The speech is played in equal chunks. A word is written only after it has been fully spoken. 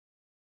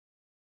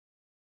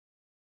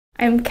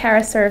I'm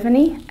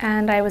Cerveny,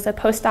 and I was a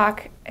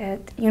postdoc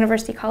at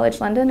University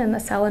College London in the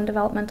Cell and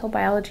Developmental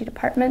Biology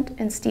Department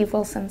in Steve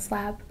Wilson's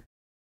lab.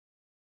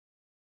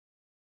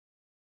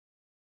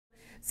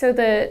 So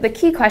the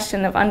key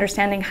question of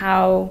understanding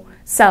how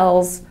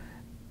cells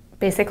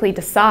basically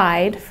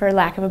decide, for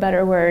lack of a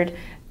better word,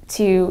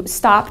 to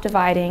stop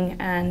dividing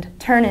and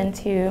turn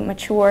into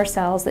mature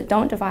cells that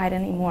don't divide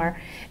anymore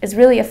is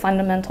really a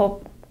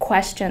fundamental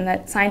question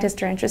that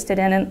scientists are interested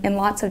in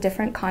lots of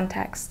different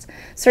contexts.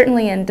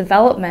 Certainly in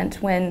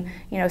development, when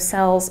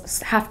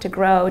cells have to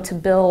grow to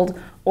build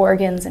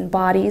organs and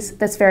bodies,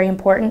 that's very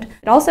important.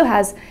 It also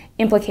has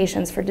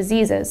implications for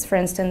diseases, for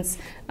instance,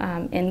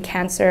 in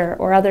cancer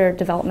or other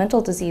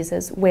developmental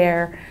diseases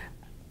where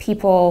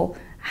people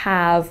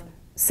have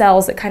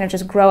cells that kind of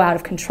just grow out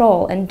of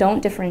control and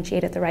don't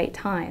differentiate at the right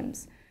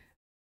times.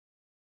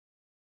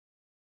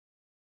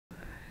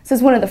 This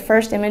is one of the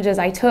first images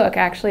I took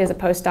actually as a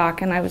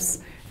postdoc, and I was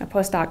a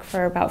postdoc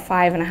for about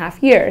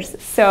 5.5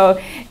 years. So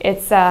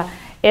it's a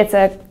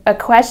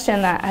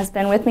question that has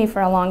been with me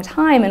for a long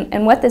time,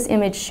 and what this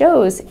image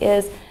shows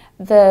is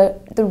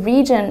the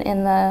region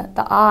in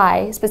the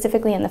eye,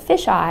 specifically in the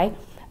fish eye,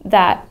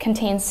 that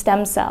contains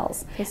stem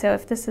cells. Okay, so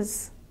if this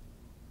is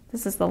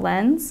the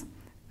lens,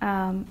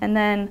 and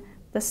then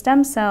the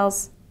stem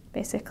cells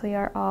basically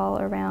are all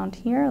around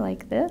here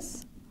like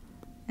this,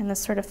 in this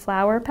sort of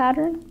flower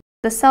pattern.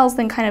 The cells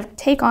then kind of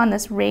take on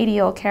this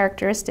radial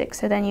characteristic,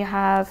 so then you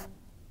have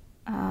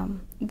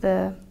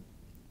the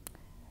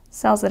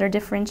cells that are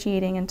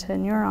differentiating into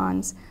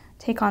neurons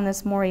take on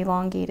this more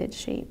elongated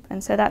shape,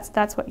 and so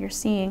that's what you're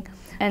seeing.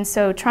 And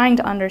so trying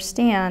to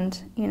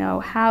understand,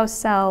 how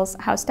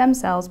stem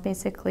cells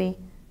basically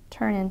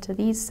turn into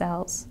these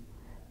cells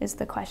is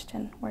the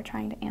question we're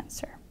trying to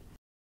answer.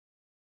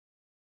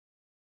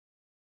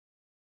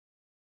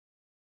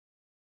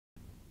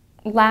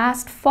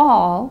 Last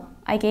fall,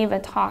 I gave a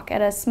talk at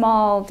a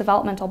small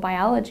developmental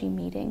biology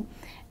meeting,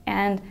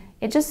 and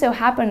it just so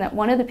happened that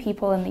one of the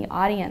people in the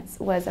audience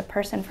was a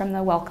person from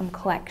the Wellcome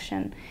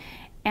collection,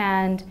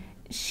 and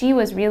she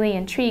was really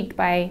intrigued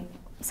by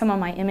some of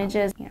my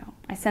images.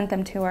 I sent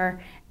them to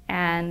her,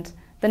 and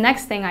the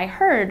next thing I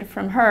heard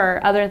from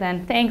her, other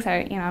than thanks,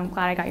 I'm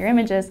glad I got your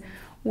images,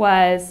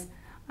 was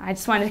I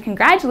just wanted to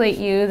congratulate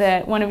you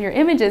that one of your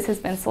images has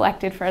been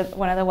selected for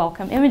one of the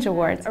Wellcome Image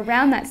Awards.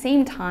 Around that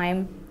same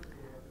time,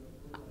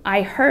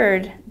 I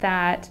heard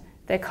that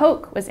the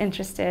Koch was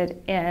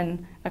interested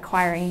in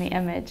acquiring the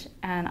image,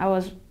 and I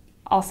was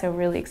also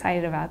really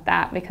excited about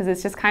that because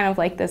it's just kind of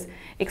like this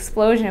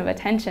explosion of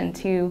attention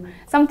to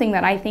something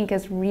that I think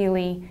is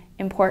really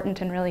important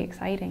and really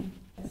exciting.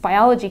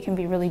 Biology can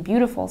be really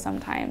beautiful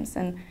sometimes,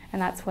 and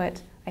that's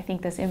what I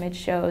think this image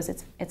shows.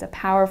 It's a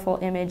powerful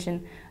image,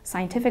 and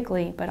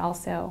scientifically, but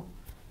also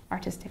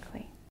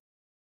artistically.